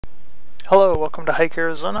Hello, welcome to Hike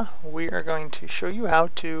Arizona. We are going to show you how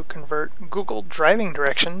to convert Google driving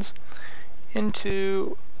directions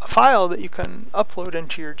into a file that you can upload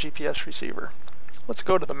into your GPS receiver. Let's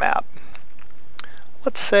go to the map.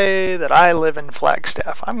 Let's say that I live in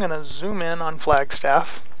Flagstaff. I'm going to zoom in on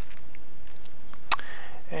Flagstaff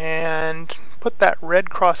and put that red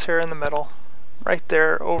crosshair in the middle, right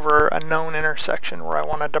there over a known intersection where I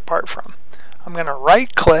want to depart from. I'm going to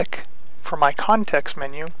right click for my context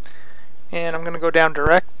menu, and I'm going to go down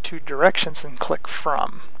direct to directions and click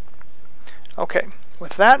from. Okay,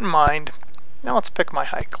 with that in mind, now let's pick my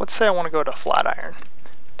hike. Let's say I want to go to Flatiron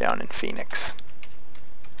down in Phoenix.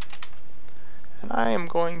 And I am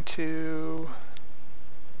going to,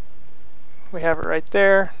 we have it right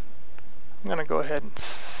there. I'm going to go ahead and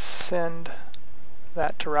send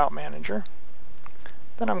that to Route Manager.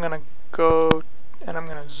 Then I'm going to go and I'm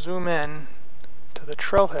going to zoom in to the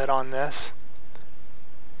trailhead on this.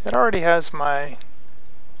 It already has my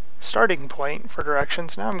starting point for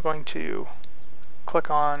directions. Now I'm going to click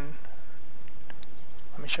on,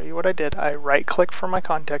 let me show you what I did. I right click for my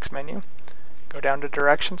context menu, go down to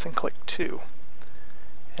directions and click 2.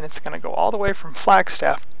 And it's going to go all the way from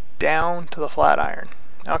Flagstaff down to the Flatiron.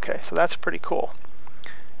 Okay, so that's pretty cool.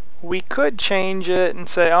 We could change it and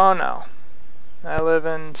say, oh no, I live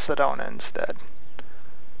in Sedona instead.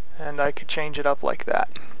 And I could change it up like that.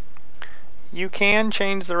 You can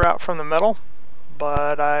change the route from the middle,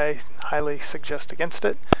 but I highly suggest against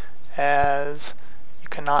it, as you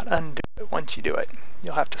cannot undo it once you do it.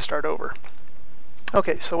 You'll have to start over.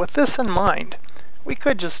 Okay, so with this in mind, we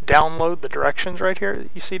could just download the directions right here that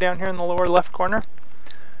you see down here in the lower left corner.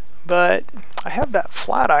 But I have that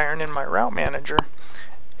Flatiron in my route manager,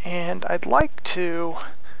 and I'd like to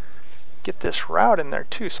get this route in there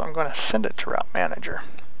too, so I'm going to send it to Route Manager.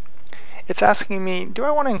 It's asking me, do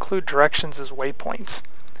I want to include directions as waypoints?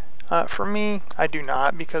 For me, I do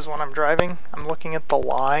not, because when I'm driving, I'm looking at the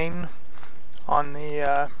line on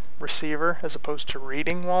the receiver as opposed to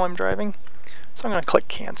reading while I'm driving. So I'm going to click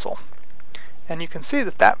cancel. And you can see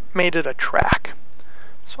that that made it a track.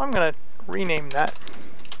 So I'm going to rename that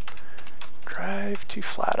Drive to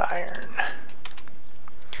Flatiron.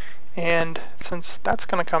 And since that's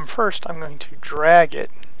going to come first, I'm going to drag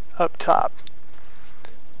it up top.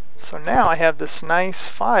 So now I have this nice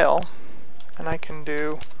file, and I can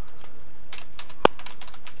do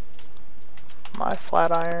my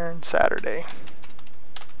Flatiron Saturday.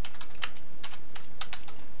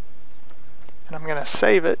 And I'm going to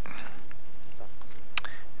save it,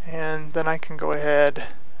 and then I can go ahead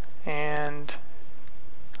and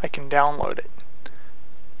I can download it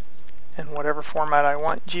in whatever format I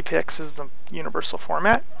want. GPX is the universal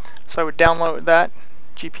format, so I would download that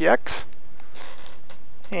GPX,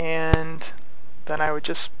 and then I would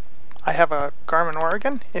just, I have a Garmin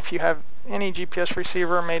Oregon. If you have any GPS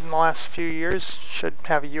receiver made in the last few years, should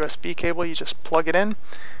have a USB cable. You just plug it in,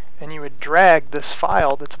 and you would drag this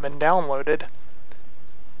file that's been downloaded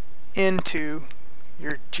into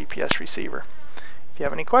your GPS receiver. If you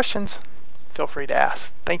have any questions, feel free to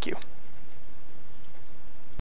ask. Thank you.